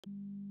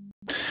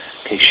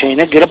Okay,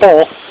 Shayna, get a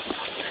ball.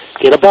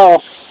 Get a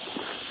ball.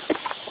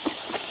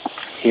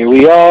 Here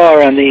we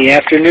are on the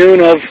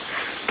afternoon of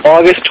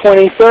August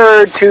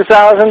 23rd,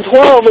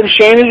 2012, and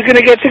Shayna's going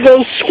to get to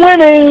go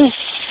swimming.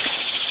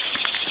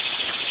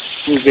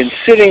 We've been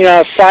sitting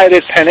outside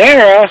at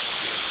Panera,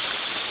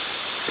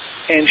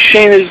 and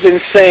Shayna's been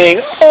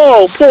saying,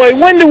 oh boy,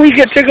 when do we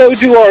get to go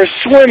do our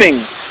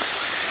swimming?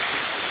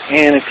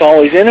 And it's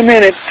always in a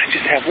minute. I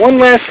just have one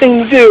last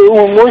thing to do.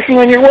 I'm working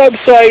on your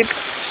website.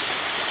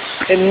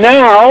 And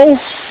now,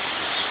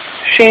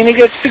 Shayna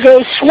gets to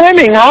go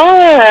swimming.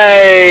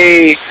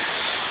 Hi!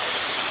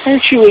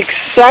 Aren't you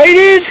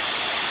excited?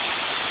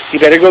 You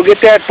better go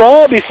get that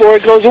ball before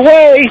it goes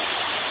away.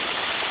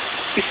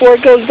 Before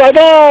it goes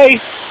bye-bye.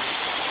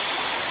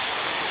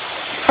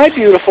 Hi,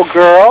 beautiful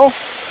girl.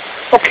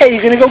 Okay,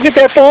 you gonna go get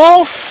that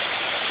ball?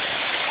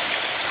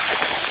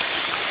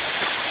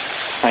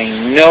 I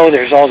know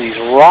there's all these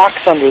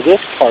rocks under this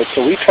part,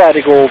 so we try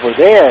to go over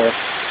there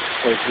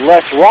where it's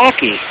less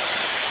rocky.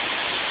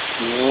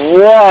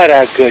 What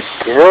a good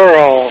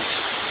girl.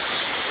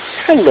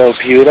 Hello,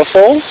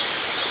 beautiful.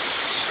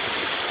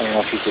 I don't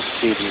know if you could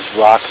see these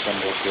rocks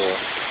under here.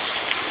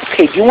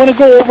 Okay, do you want to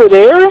go over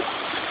there?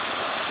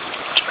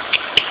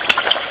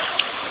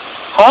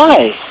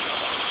 Hi.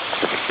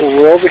 So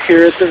we're over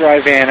here at the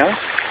Rivanna.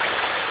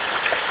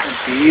 A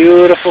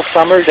beautiful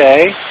summer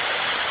day.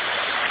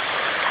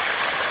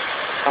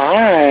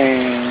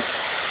 Hi.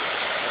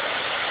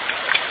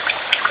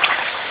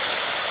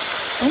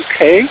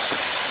 Okay.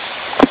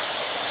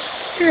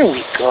 Here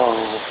we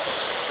go.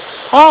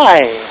 Hi.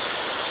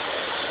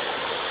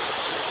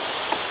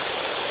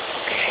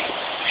 Okay.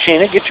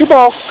 Shayna, get your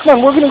ball. Come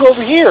on, we're going to go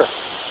over here.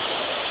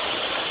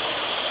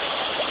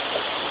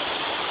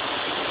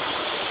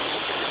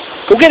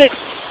 Go get it.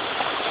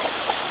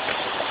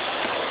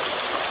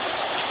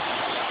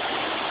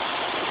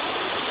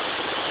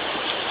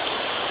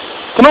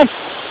 Come on.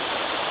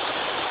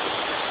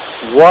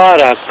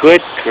 What a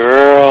good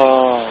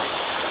girl.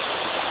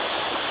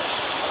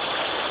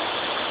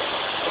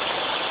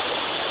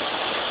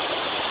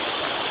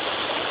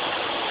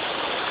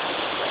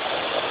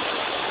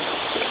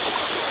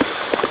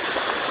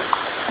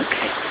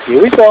 Okay,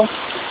 here we go.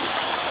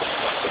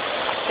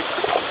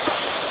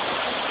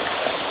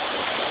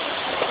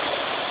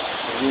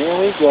 Here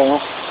we go.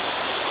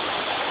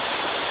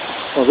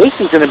 Well, this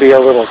is going to be a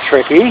little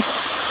tricky.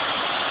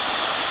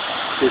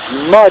 This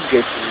mud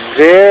gets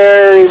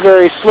very,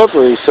 very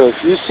slippery, so if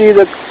you see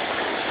the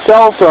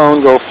cell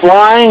phone go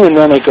flying and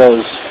then it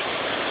goes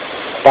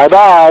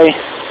bye-bye,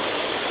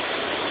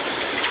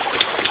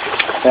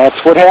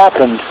 that's what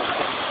happened.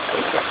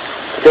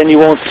 Then you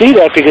won't see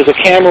that because the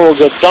camera will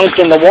get dunked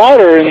in the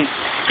water, and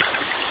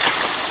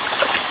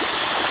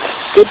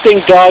good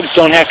thing dogs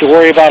don't have to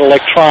worry about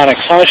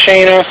electronics, huh,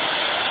 Shayna?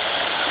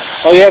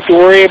 All you have to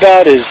worry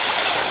about is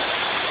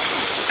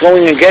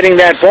going and getting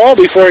that ball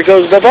before it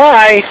goes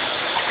bye-bye.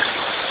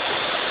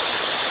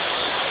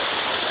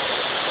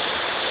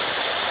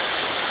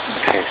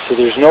 Okay, so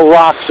there's no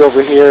rocks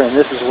over here, and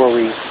this is where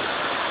we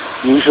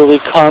usually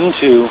come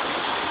to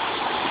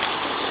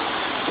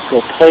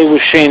go play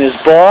with Shayna's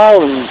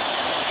ball and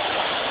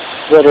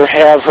let her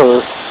have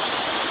her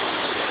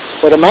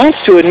what amounts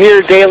to a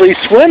near daily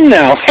swim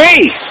now.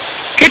 Hey,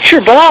 get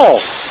your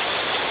ball.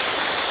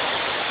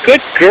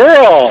 Good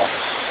girl.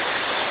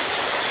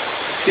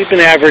 She's been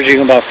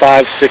averaging about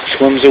 5-6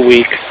 swims a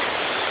week,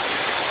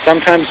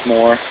 sometimes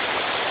more.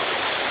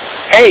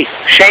 Hey,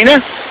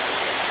 Shayna,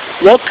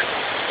 look,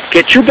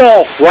 get your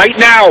ball right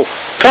now.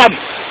 Come.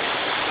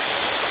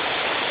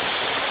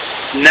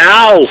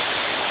 Now.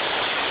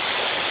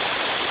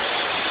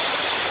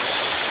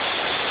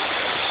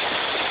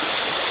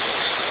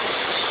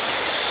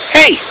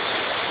 Hey,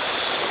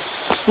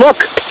 look.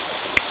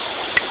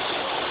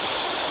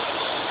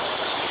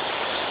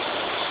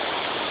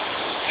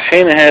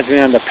 Shayna has me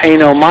on the pay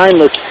no mind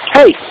list.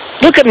 Hey,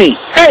 look at me.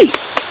 Hey,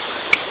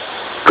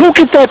 go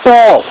get that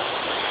ball.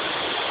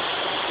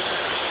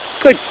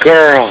 Good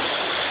girl.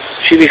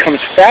 She becomes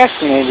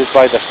fascinated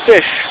by the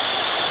fish,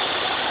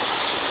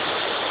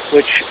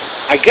 which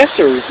I guess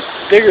are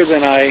bigger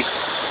than I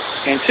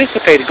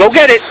anticipated. Go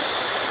get it.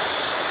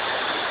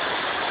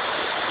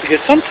 Because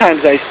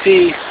sometimes I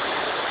see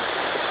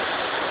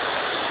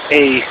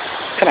a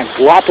kind of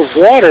glop of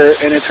water,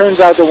 and it turns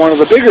out that one of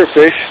the bigger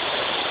fish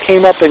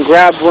came up and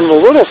grabbed one of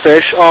the little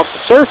fish off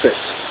the surface.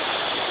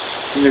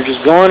 And they're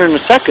just gone in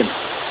a second.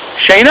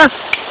 Shayna,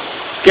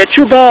 get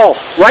your ball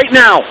right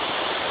now.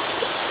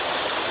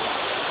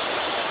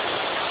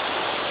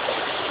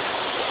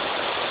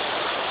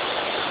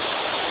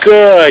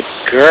 Good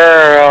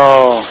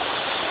girl.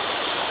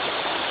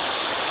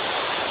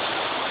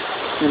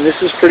 And this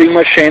is pretty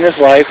much Shayna's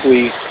life.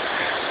 We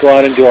go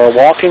out and do our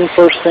walking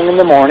first thing in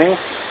the morning.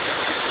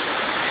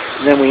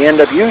 And then we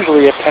end up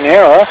usually at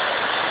Panera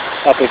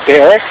up at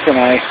Barracks, and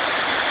I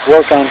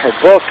work on her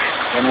book.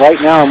 And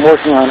right now I'm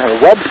working on her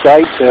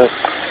website to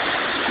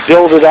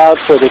build it out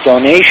for the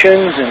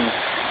donations and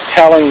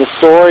telling the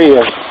story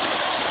of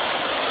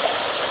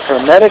her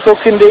medical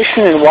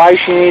condition and why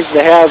she needs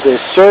to have this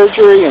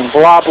surgery and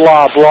blah,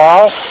 blah,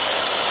 blah.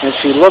 And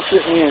she looks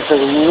at me and says,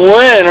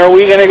 when are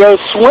we going to go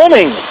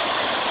swimming?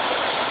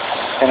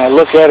 And I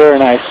look at her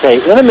and I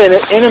say, in a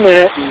minute, in a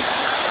minute. And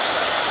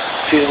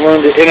she's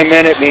learned that in a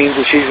minute means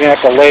that she's going to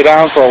have to lay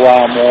down for a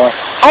while more.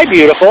 Hi,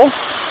 beautiful.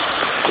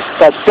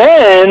 But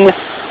then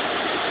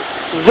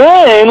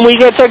we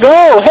get to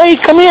go. Hey,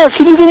 come here.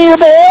 Can you give me your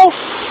ball?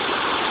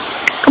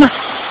 Come on.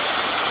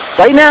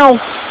 Right now.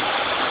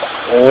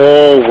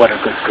 Oh, what a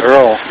good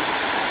girl.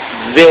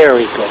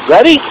 Very good.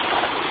 Ready?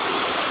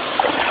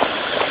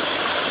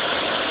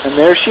 And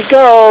there she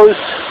goes.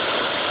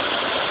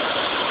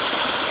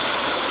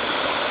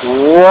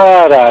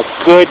 What a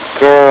good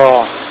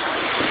girl.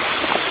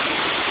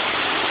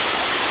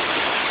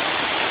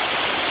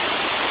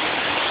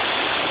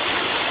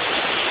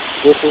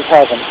 This is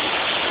heaven.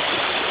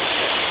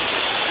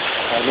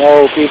 I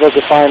know people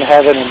define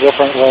heaven in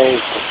different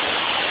ways.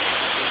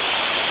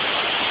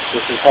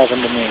 This is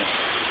heaven to me.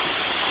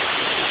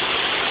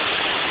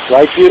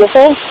 Right,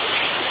 beautiful?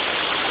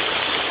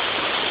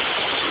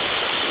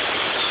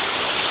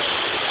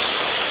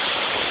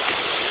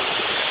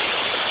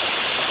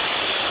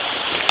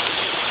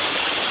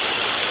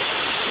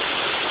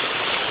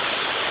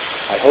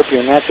 I hope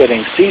you're not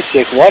getting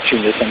seasick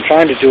watching this. I'm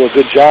trying to do a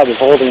good job of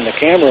holding the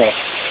camera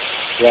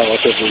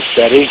relatively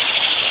steady.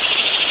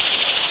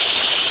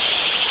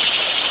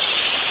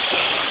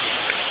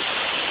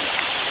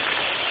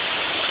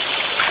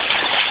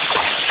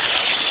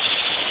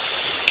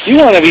 You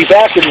want to be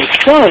back in the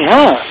sun,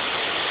 huh?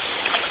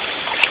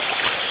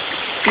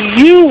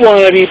 You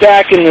want to be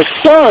back in the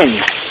sun.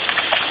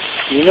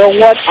 You know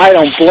what? I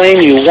don't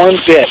blame you one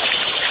bit.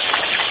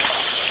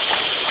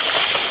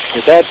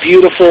 With that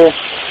beautiful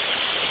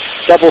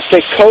double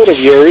thick coat of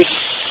yours,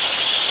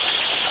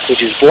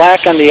 which is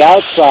black on the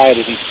outside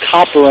and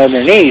copper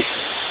underneath,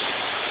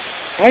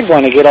 I'd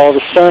want to get all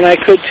the sun I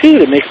could too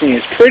to make me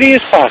as pretty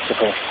as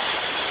possible.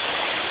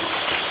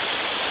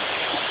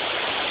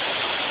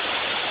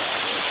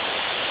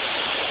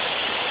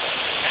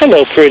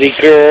 Hello, pretty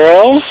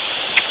girl.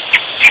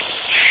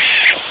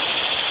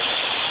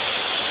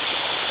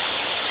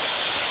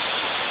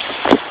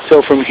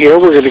 So from here,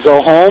 we're going to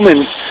go home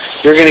and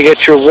you're going to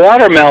get your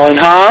watermelon,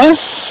 huh?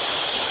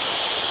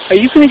 Are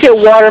you going to get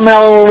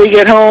watermelon when we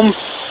get home?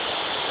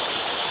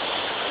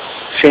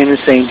 Shane is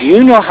saying, do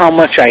you know how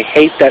much I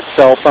hate that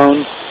cell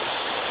phone?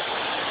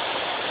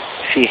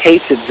 She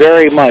hates it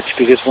very much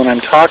because when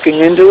I'm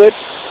talking into it,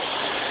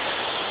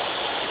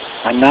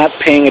 I'm not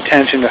paying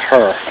attention to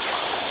her.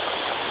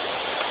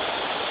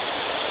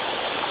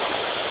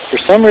 For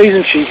some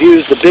reason, she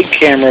views the big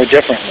camera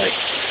differently.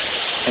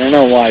 I don't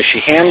know why. She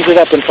hands it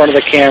up in front of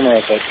the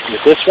camera, but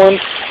with this one,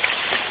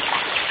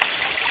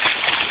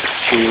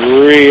 she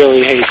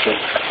really hates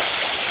it.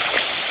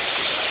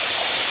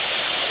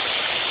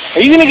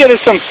 Are you going to get us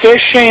some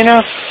fish,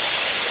 Shayna?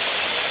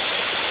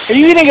 Are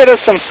you going to get us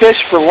some fish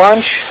for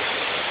lunch?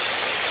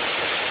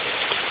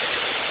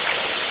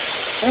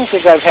 I don't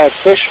think I've had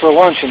fish for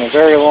lunch in a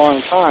very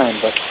long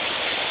time, but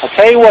I'll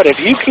tell you what, if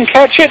you can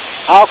catch it,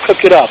 I'll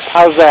cook it up.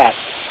 How's that?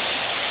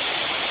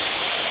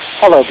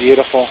 Hello,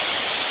 beautiful.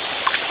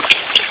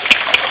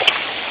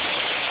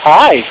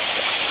 Hi.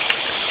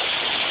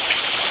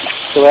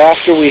 So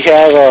after we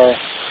have our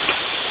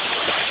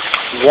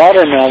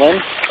watermelon,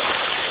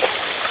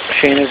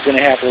 Shayna's going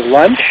to have her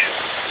lunch,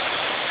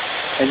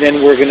 and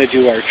then we're going to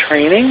do our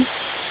training.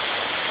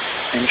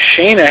 And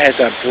Shayna has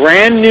a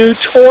brand new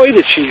toy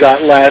that she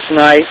got last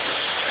night.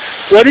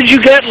 What did you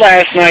get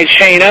last night,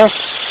 Shayna?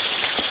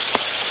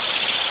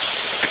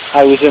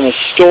 I was in a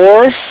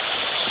store,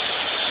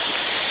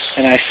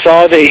 and I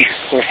saw they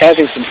were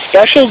having some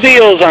special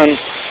deals on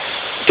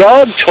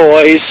dog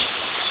toys.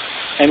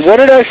 And what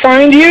did I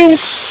find you?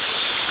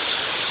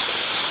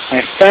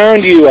 I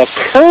found you a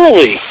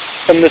Curly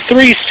from the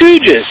Three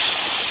Stooges.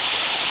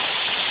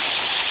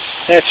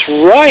 That's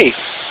right.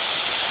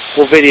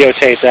 We'll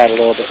videotape that a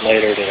little bit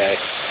later today.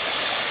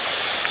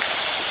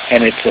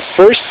 And it's the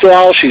first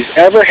doll she's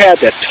ever had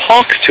that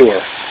talks to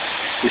her.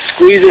 You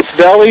squeeze its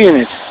belly and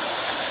it's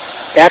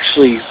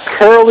actually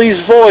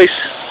Curly's voice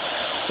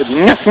with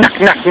knock,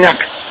 knock, knock, knock,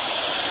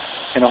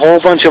 and a whole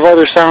bunch of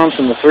other sounds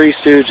from the Three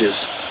Stooges.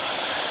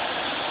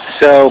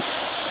 So,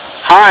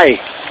 hi.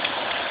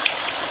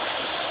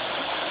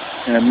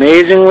 And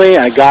amazingly,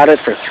 I got it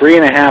for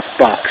 $3.50.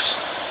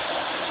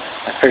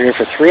 I figured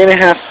for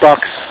 $3.50,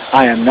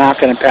 I am not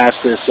going to pass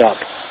this up.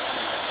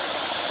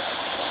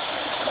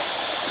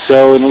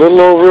 So in a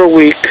little over a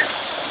week,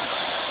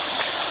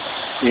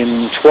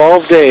 in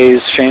 12 days,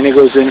 Shayna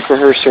goes in for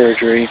her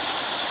surgery.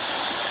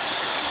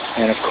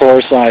 And of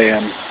course I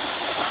am,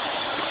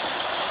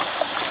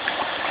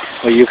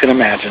 well, you can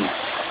imagine.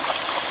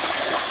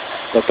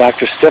 But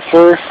Dr.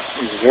 Stifler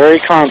is very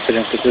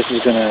confident that this is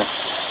going to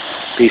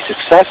be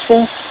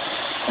successful,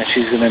 and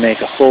she's going to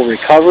make a full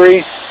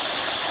recovery.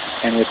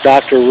 And with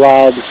Dr.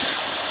 Rob's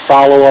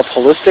follow-up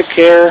holistic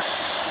care,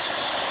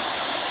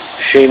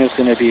 Shayna's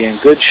going to be in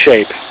good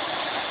shape.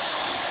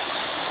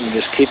 And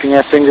just keeping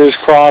our fingers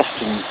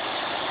crossed and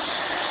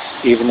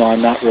even though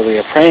I'm not really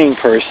a praying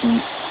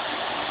person.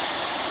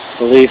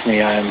 Believe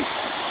me, I'm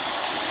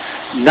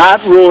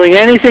not ruling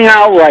anything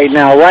out right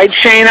now. Right,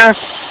 Shayna?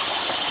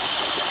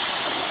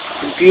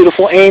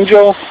 Beautiful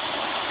angel.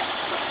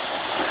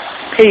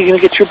 Hey, you gonna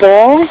get your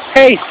ball?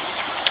 Hey.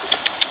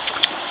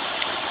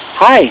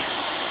 Hi.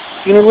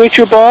 You gonna get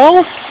your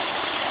ball?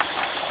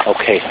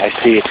 Okay, I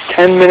see it's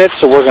 10 minutes,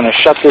 so we're gonna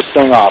shut this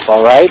thing off,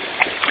 all right?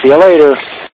 See you later.